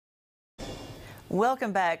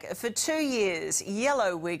Welcome back. For 2 years,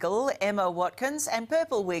 Yellow Wiggle, Emma Watkins, and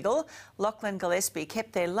Purple Wiggle, Lachlan Gillespie,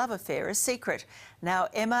 kept their love affair a secret. Now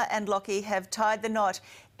Emma and Lockie have tied the knot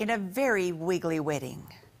in a very wiggly wedding.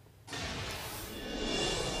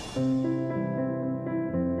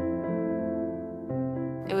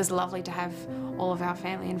 It was lovely to have all of our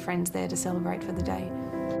family and friends there to celebrate for the day.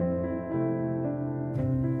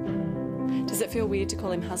 Does it feel weird to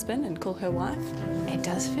call him husband and call her wife? It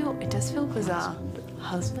does feel bizarre.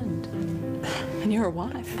 Husband. And you're a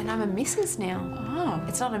wife. And I'm a missus now. Oh.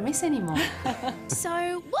 It's not a miss anymore.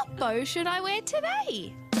 So, what bow should I wear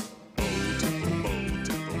today?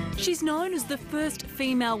 She's known as the first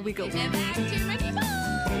female Wiggle. Never have too many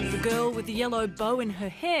bows. The girl with the yellow bow in her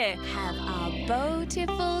hair. Have a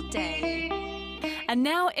beautiful day. And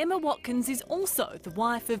now Emma Watkins is also the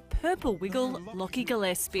wife of Purple Wiggle, Lockie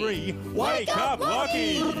Gillespie. Wake up,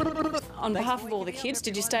 Lockie! On behalf of all the kids,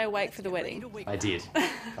 did you stay awake for the wedding? I did,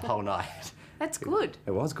 the whole night. That's good.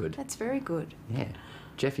 It was good. That's very good. Yeah.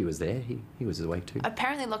 Jeffy was there, he was awake too.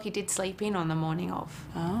 Apparently Lockie did sleep in on the morning of.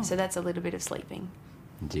 Oh. So that's a little bit of sleeping.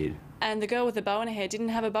 He did. And the girl with the bow in her hair didn't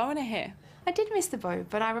have a bow in her hair. I did miss the bow,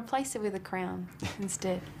 but I replaced it with a crown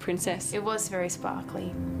instead. Princess. It was very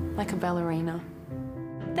sparkly, like a ballerina.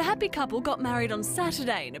 The happy couple got married on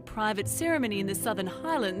Saturday in a private ceremony in the Southern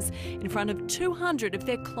Highlands in front of 200 of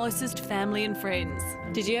their closest family and friends.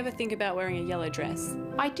 Did you ever think about wearing a yellow dress?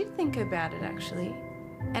 I did think about it actually,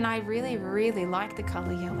 and I really, really like the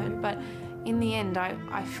colour yellow, but in the end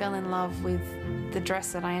I fell in love with the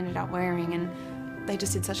dress that I ended up wearing, and they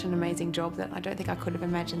just did such an amazing job that I don't think I could have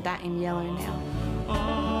imagined that in yellow now.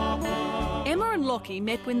 Emma and Lockie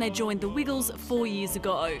met when they joined the Wiggles 4 years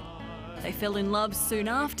ago. They fell in love soon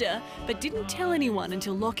after, but didn't tell anyone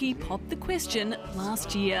until Lockie popped the question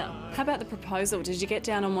last year. How about the proposal? Did you get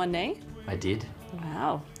down on one knee? I did.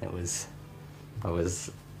 Wow. I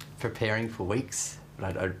was preparing for weeks,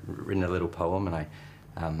 but I'd written a little poem and I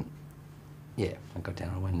got down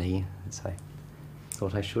on one knee and so I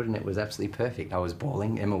thought I should, and it was absolutely perfect. I was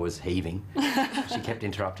bawling, Emma was heaving. She kept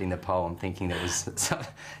interrupting the poem thinking there was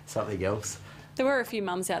something else. There were a few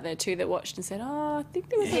mums out there too that watched and said, oh, I think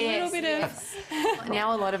there was a little bit of...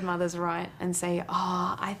 Now a lot of mothers write and say,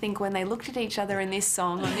 oh, I think when they looked at each other in this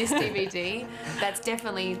song on this DVD, that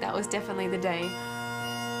was definitely the day.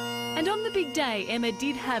 And on the big day, Emma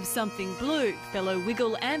did have something blue. Fellow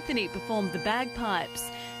Wiggle Anthony performed the bagpipes.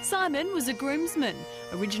 Simon was a groomsman.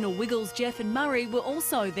 Original Wiggles Jeff and Murray were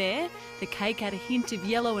also there. The cake had a hint of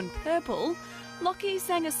yellow and purple. Lockie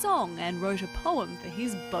sang a song and wrote a poem for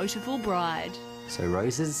his beautiful bride. So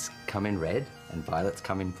roses come in red and violets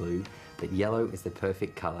come in blue, but yellow is the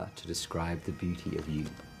perfect colour to describe the beauty of you.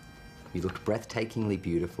 You look breathtakingly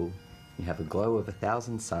beautiful. You have a glow of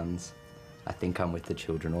 1,000 suns. I think I'm with the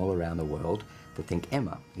children all around the world that think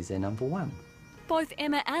Emma is their number one. Both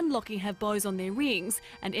Emma and Lockie have bows on their rings,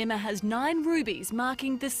 and Emma has 9 rubies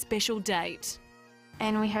marking the special date.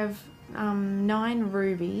 And we have 9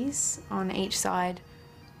 rubies on each side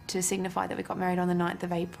to signify that we got married on the 9th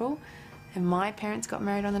of April. And my parents got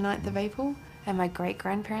married on the 9th of April, and my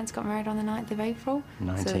great-grandparents got married on the 9th of April.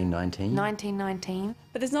 1919? So, 1919.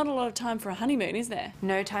 But there's not a lot of time for a honeymoon, is there?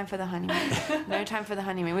 No time for the honeymoon. No time for the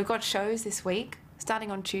honeymoon. We've got shows this week, starting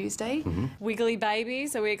on Tuesday. Wiggly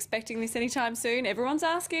babies, are we expecting this anytime soon? Everyone's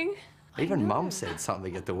asking. Even Mum said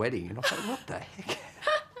something at the wedding, and I was like, what the heck?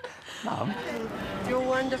 Mum? You're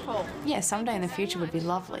wonderful. Yeah, someday in the future would be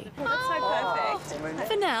lovely. That's so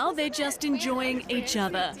perfect. For now, they're just enjoying each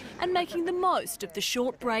other and making the most of the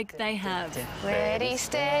short break they have. Ready,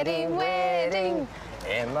 steady, wedding.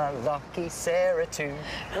 Emma, Lockie, Sarah too.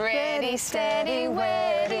 Ready, steady,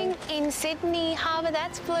 wedding. In Sydney Harbour,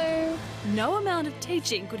 that's blue. No amount of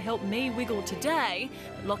teaching could help me wiggle today.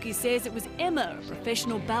 Lockie says it was Emma, a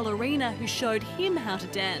professional ballerina, who showed him how to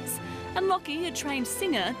dance. And Lockie, a trained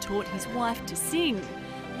singer, taught his wife to sing.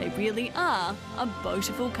 They really are a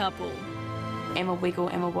beautiful couple. Emma Wiggle,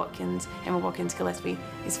 Emma Watkins Gillespie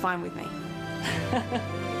is fine with me.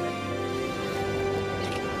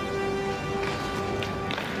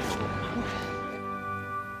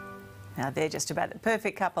 Now they're just about the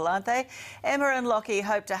perfect couple, aren't they? Emma and Lockie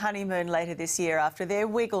hope to honeymoon later this year after their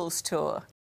Wiggles tour.